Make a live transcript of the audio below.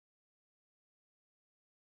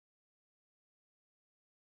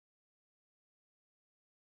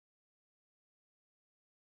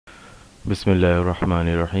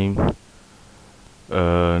Bismillahirrahmanirrahim.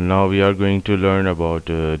 Now we are going to learn about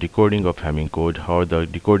decoding of Hamming code, how the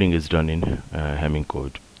decoding is done in Hamming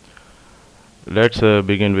code. Let's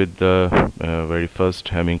begin with the very first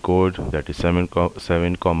Hamming code, that is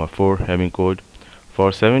 7,4 Hamming code.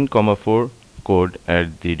 For 7,4 code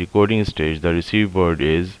at the decoding stage, the received word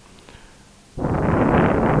is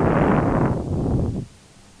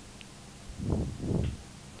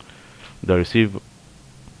the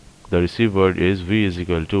received word is V is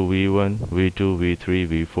equal to V1, V2, V3,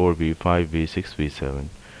 V4, V5, V6, V7.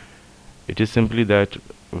 It is simply that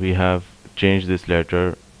we have changed this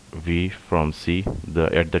letter V from C.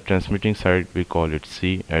 At the transmitting side we call it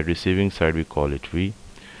C, at receiving side we call it V.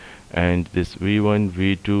 And this V1,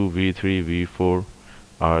 V2, V3, V4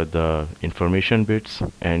 are the information bits,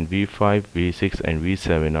 and V5, V6 and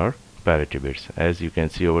V7 are parity bits. As you can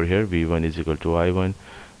see over here, V1 is equal to I1,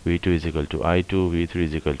 V2 is equal to I2, V3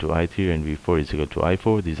 is equal to I3 and V4 is equal to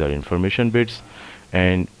I4. These are information bits,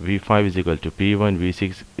 and V5 is equal to P1,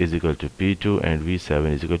 V6 is equal to P2 and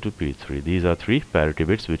V7 is equal to P3. These are three parity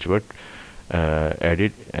bits which were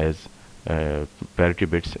added as parity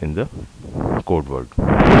bits in the code word.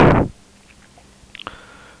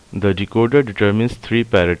 The decoder determines three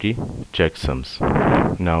parity checksums.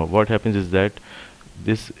 Now what happens is that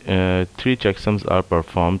this three checksums are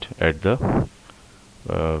performed at the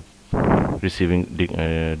receiving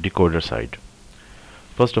decoder side.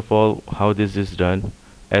 First of all, how this is done: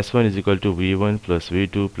 S1 is equal to V1 plus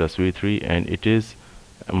V2 plus V3, and it is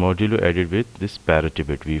modulo added with this parity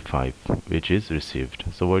bit V5 which is received.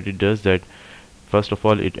 So what it does, that first of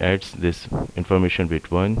all it adds this information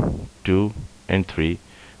bit 1, 2 and 3.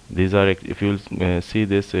 These are, if you will see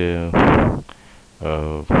this, then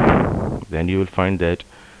you will find that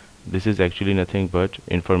this is actually nothing but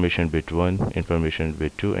information bit 1, information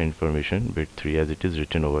bit 2 and information bit 3, as it is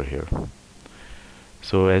written over here.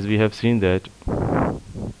 So as we have seen that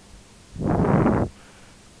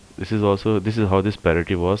this is how this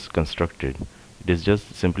parity was constructed. It is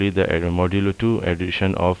just simply the modulo 2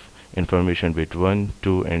 addition of information bit 1,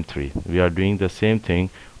 2 and 3. We are doing the same thing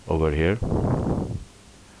over here.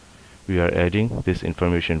 We are adding this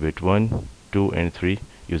information bit 1, 2 and 3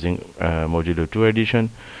 using modulo 2 addition,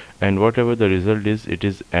 and whatever the result is, it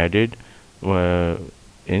is added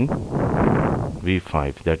in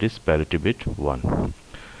V5, that is parity bit 1.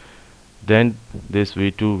 Then this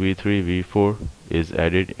V2, V3, V4 is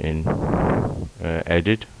added in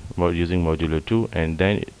using modulo 2, and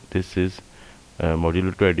then this is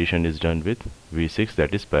modulo 2 addition is done with V6,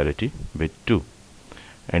 that is parity bit 2.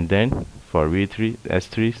 And then for V3,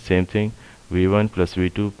 S3, same thing, V1 plus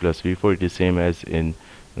V2 plus V4, it is same as in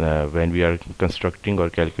when we are constructing or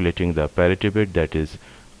calculating the parity bit, that is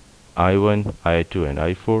I1, I2 and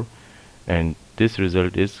I4, and this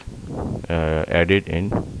result is added in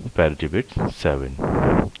parity bit 7.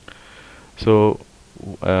 So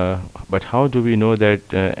but how do we know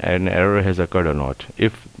that an error has occurred or not?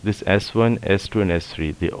 If this S1, S2 and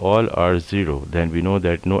S3, they all are 0, then we know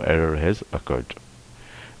that no error has occurred.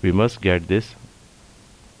 We must get this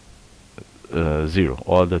 0.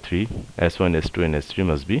 All the three, S1, S2 and S3,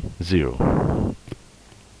 must be 0.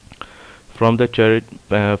 From the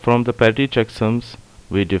parity checksums,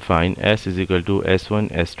 we define S is equal to S1,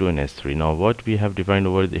 S2 and S3. Now what we have defined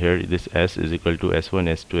over here, this S is equal to S1,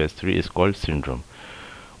 S2, S3 is called syndrome.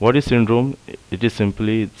 What is syndrome? It is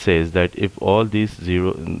simply, it says that if all these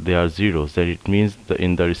they are zeros, then it means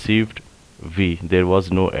in the received V there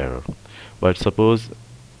was no error. But suppose,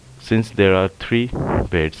 since there are 3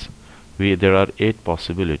 bits, there are 8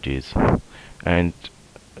 possibilities, and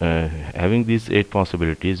having these 8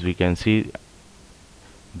 possibilities, we can see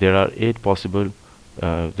there are 8 possible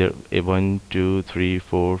 1, 2, 3,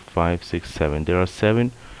 4, 5, 6, 7. There are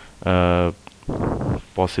 7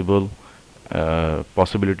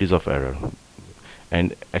 possibilities of error,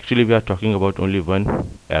 and actually we are talking about only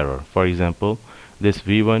one error. For example, this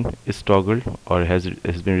V1 is toggled or has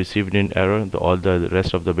been received in error, all the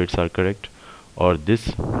rest of the bits are correct, or the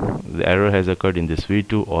error has occurred in this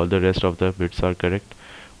V2, all the rest of the bits are correct,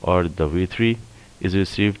 or the V3 is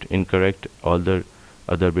received incorrect, all the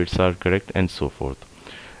other bits are correct, and so forth.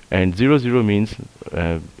 And 0, 0 means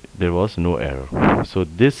there was no error. So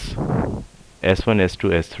this S1,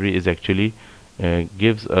 S2, S3 is actually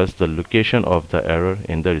gives us the location of the error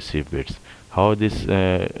in the received bits. How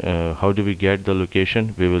do we get the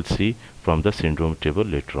location? We will see from the syndrome table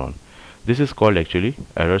later on. This is called actually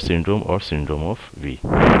error syndrome or syndrome of V.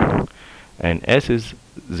 And S is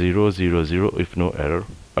 0, 0, 0 if no error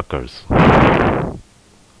occurs.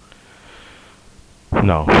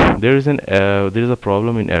 Now there is a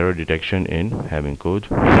problem in error detection in Hamming code.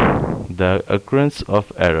 the occurrence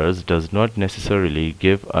of errors does not necessarily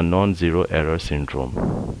give a non-zero error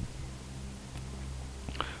syndrome.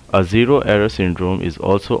 A zero error syndrome is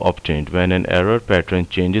also obtained when an error pattern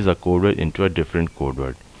changes a code word into a different code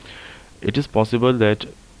word. It is possible that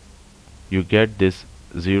you get this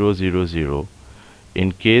 000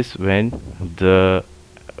 in case when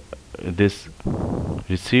this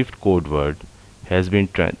received code word has been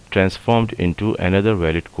transformed into another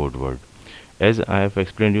valid code word. As I have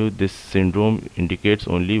explained you, this syndrome indicates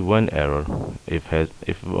only one error if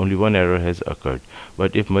only one error has occurred.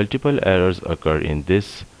 But if multiple errors occur in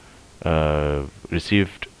this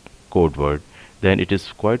received code word, then it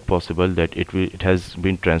is quite possible that it has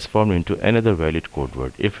been transformed into another valid code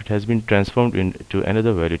word. If it has been transformed into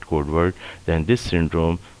another valid code word, then this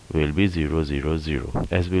syndrome will be 000,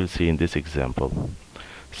 as we will see in this example.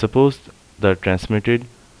 Suppose the transmitted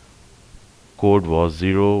code was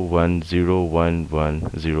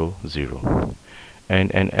 010110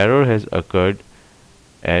 and an error has occurred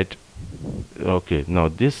at now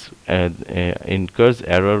this incurs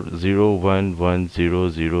error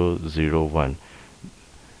 01100001.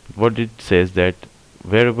 What it says that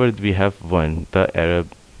wherever we have 1, the error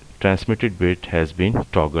transmitted bit has been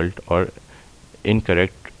toggled or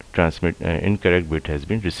incorrect bit has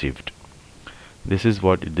been received. This is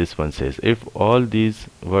what this one says. If all these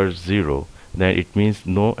were 0, then it means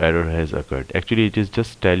no error has occurred. Actually, it is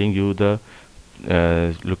just telling you the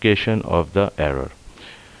location of the error.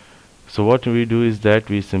 So what we do is that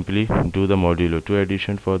we simply do the modulo 2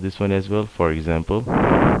 addition for this one as well. For example,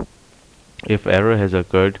 if error has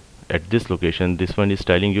occurred at this location, this one is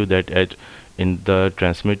telling you that in the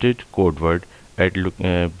transmitted code word at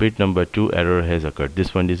bit number 2 error has occurred.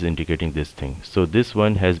 This one is indicating this thing. So this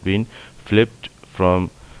one has been flipped from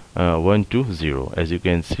 1 to 0, as you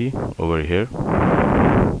can see over here.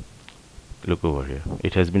 Look over here,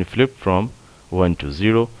 it has been flipped from 1 to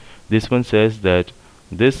 0. This one says that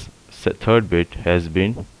this third bit has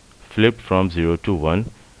been flipped from 0 to 1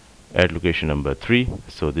 at location number 3.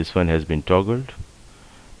 So this one has been toggled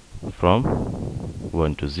from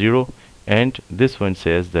 1 to 0, and this one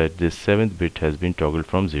says that this 7th bit has been toggled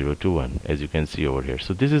from 0 to 1, as you can see over here.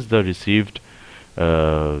 So this is the received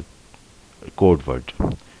code word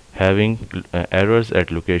having errors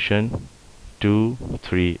at location 2,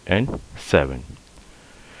 3 and 7.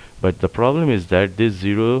 But the problem is that this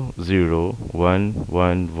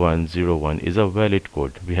 00111101 is a valid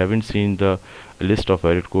code. We haven't seen the list of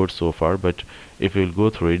valid codes so far, but if we'll go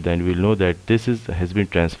through it, then we'll know that this has been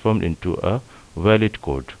transformed into a valid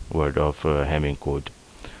code word of Hamming code.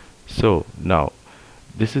 So now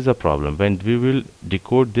this is a problem. When we will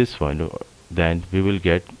decode this one, then we will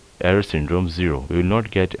get error syndrome 0. We will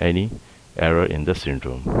not get any error in the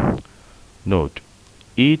syndrome. Note,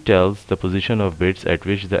 E tells the position of bits at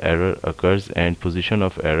which the error occurs, and position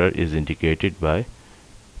of error is indicated by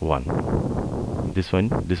 1. This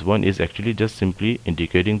one is actually just simply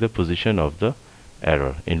indicating the position of the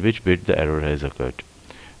error, in which bit the error has occurred.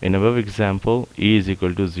 In above example, E is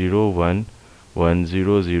equal to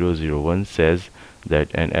 01100001 says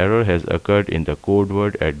that an error has occurred in the code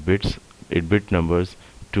word at bit numbers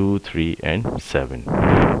 2, 3 and 7.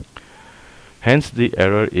 Hence the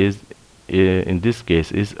error is in this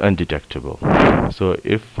case is undetectable. So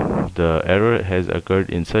if the error has occurred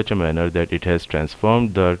in such a manner that it has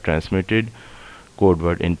transformed the transmitted code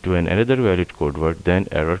word into another valid code word, then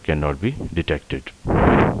error cannot be detected.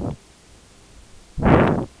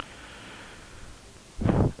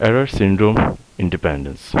 Error syndrome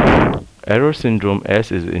independence. Error syndrome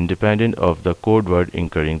S is independent of the code word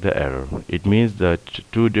incurring the error. It means that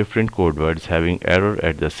two different code words having error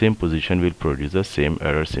at the same position will produce the same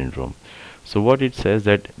error syndrome. So what it says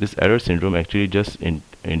that this error syndrome actually just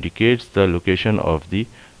indicates the location of the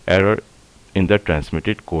error in the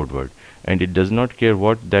transmitted code word, and it does not care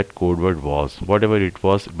what that code word was, whatever it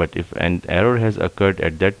was. But if an error has occurred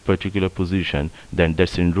at that particular position, then the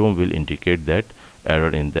syndrome will indicate that error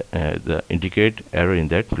in indicate error in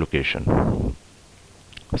that location.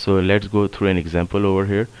 So let's go through an example over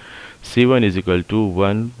here. C1 is equal to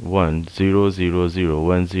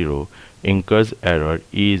 11000010 incurs error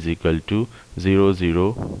E is equal to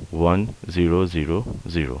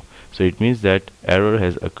 001000. So it means that error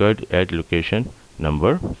has occurred at location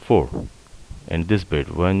number 4, and this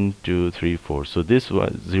bit 1, 2, 3, 4. So this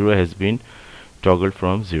 0 has been toggled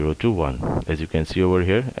from 0 to 1, as you can see over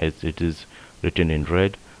here, as it is written in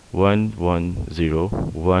red.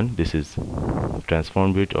 1101, this is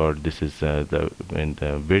transform bit, or this is the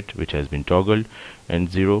bit which has been toggled,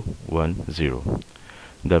 and 010.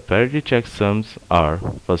 The parity checksums are,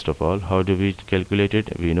 first of all, how do we calculate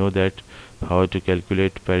it? We know that how to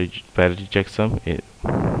calculate parity checksum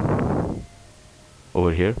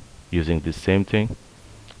over here using this same thing,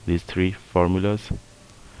 these three formulas.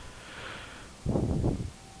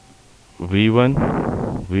 V1,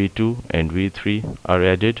 V2 and V3 are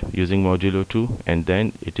added using modulo 2, and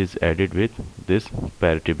then it is added with this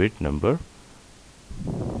parity bit number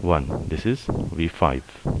 1. This is V5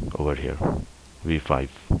 over here, V5.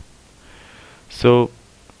 So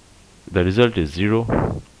the result is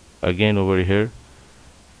 0. Again over here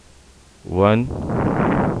 1,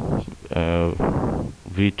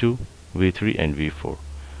 V2, V3 and V4.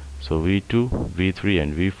 So V2, V3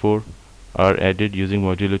 and V4 are added using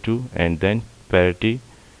modulo 2, and then parity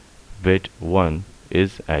bit 1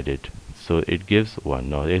 is added, so it gives 1.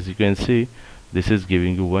 Now as you can see, this is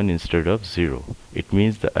giving you 1 instead of 0. It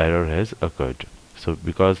means the error has occurred. So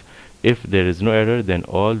because if there is no error, then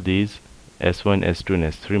all these S1, S2 and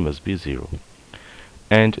S3 must be 0.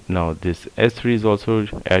 And now this S3 is also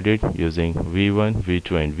added using V1,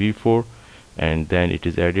 V2 and V4, and then it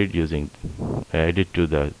is added using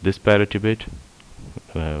to this parity bit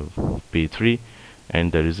P3,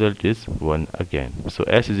 and the result is 1 again. So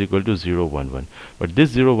S is equal to 0, 1, 1. But this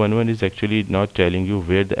 0, 1, 1 is actually not telling you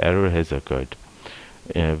where the error has occurred.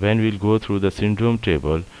 When we'll go through the syndrome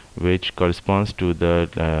table, which corresponds to the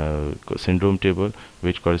syndrome table,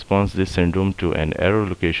 which corresponds this syndrome to an error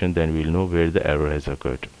location, then we'll know where the error has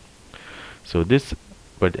occurred. So this,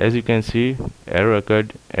 but as you can see, error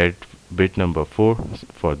occurred at bit number 4.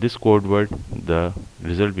 For this code word, the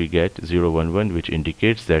result we get 011, which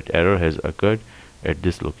indicates that error has occurred at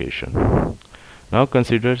this location. Now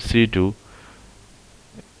consider C2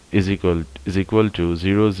 is equal to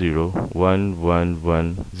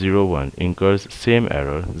 001101 incurs same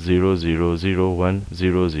error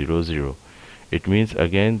 0001000. It means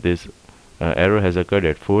again this error has occurred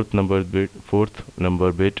at fourth number bit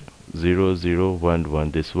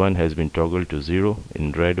 0011. This 1 has been toggled to 0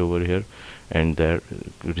 in red over here, and the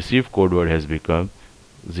received code word has become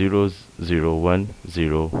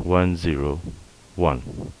 00100101.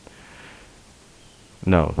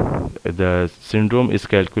 Now the syndrome is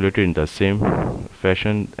calculated in the same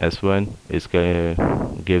fashion. S1 is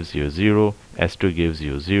gives you 0, S2 gives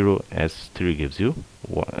you 0, S3 gives you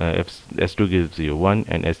 1, S2 gives you 1,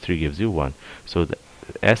 and S3 gives you 1. So the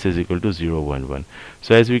S is equal to 0, 1, 1.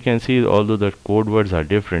 So as we can see, although the code words are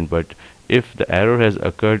different, but if the error has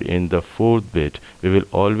occurred in the fourth bit, we will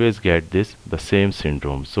always get the same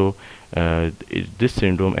syndrome. So this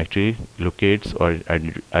syndrome actually locates or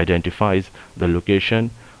identifies the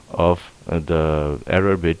location of the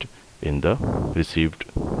error bit in the received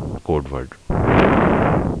code word.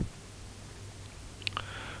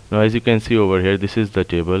 Now as you can see over here, this is the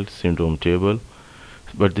table, syndrome table,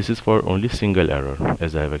 but this is for only single error,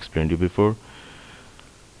 as I have explained you before.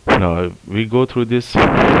 Now we go through this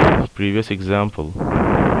previous example.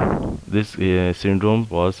 This syndrome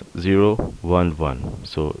was 011.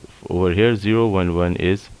 So over here 011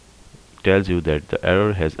 tells you that the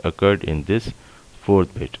error has occurred in this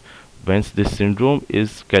fourth bit. Once this syndrome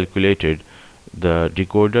is calculated, the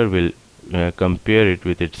decoder will compare it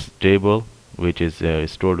with its table, which is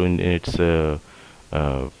stored in its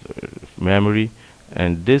memory,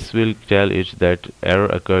 and this will tell it that error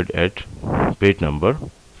occurred at bit number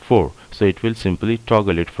 4. So it will simply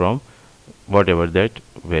toggle it from whatever that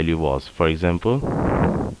value was. For example,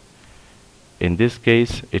 in this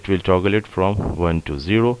case it will toggle it from 1 to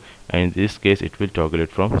 0, and in this case it will toggle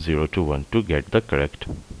it from 0 to 1 to get the correct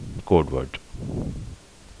code word.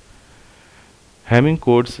 Hamming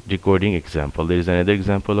codes decoding example. There is another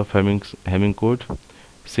example of Hamming code.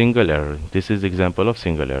 Single error. This is example of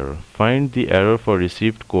single error. Find the error for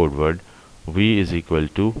received code word V is equal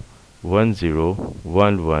to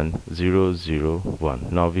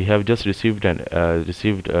 1011001. Now we have just received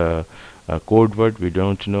a code word. We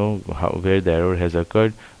don't know where the error has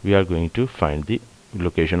occurred. We are going to find the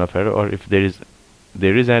location of error, or if there is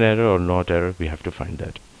an error or not error, we have to find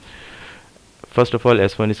that. First of all,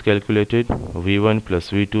 S1 is calculated. V1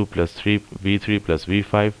 plus V2 plus V3 plus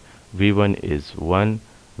V5. V1 is 1,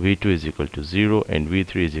 V2 is equal to 0, and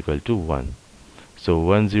V3 is equal to 1. So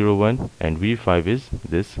 101, and V5 is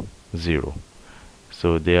this 0.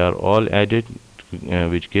 So they are all added,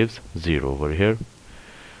 which gives 0 over here.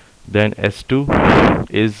 Then S2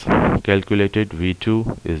 is calculated.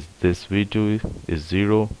 V2 is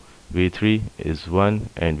 0, V3 is 1,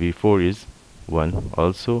 and V4 is 1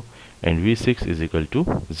 also, and V6 is equal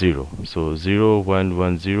to 0. So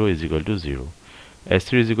 0110 is equal to 0.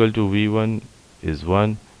 S3 is equal to V1 is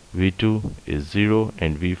 1, V2 is 0,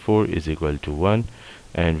 and V4 is equal to 1,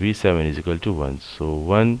 and V7 is equal to 1. So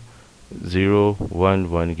 1, 0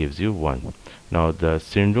 1 1 gives you 1. Now the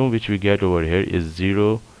syndrome which we get over here is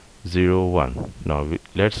 0 0 1. Now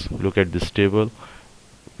let's look at this table.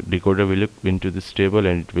 Decoder will look into this table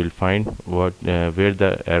and it will find what where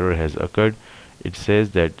the error has occurred. It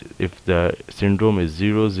says that if the syndrome is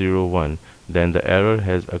 0 0 1, then the error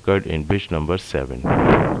has occurred in bit number 7,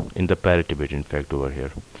 in the parity bit in fact over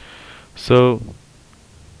here. So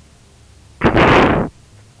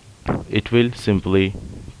it will simply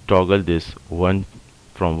toggle this 1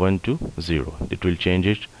 from 1 to 0. It will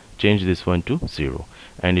change this 1 to 0,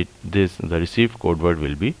 and the received code word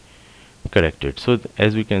will be corrected. So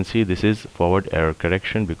as we can see, this is forward error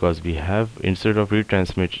correction, because we have, instead of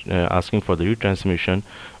asking for the retransmission,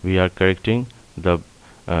 we are correcting the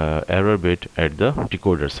error bit at the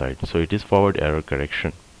decoder side. So it is forward error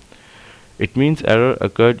correction. It means error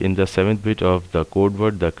occurred in the 7th bit of the code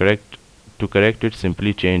word. To correct it,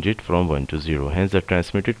 simply change it from 1 to 0. Hence the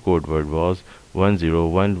transmitted code word was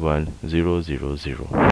 10110000.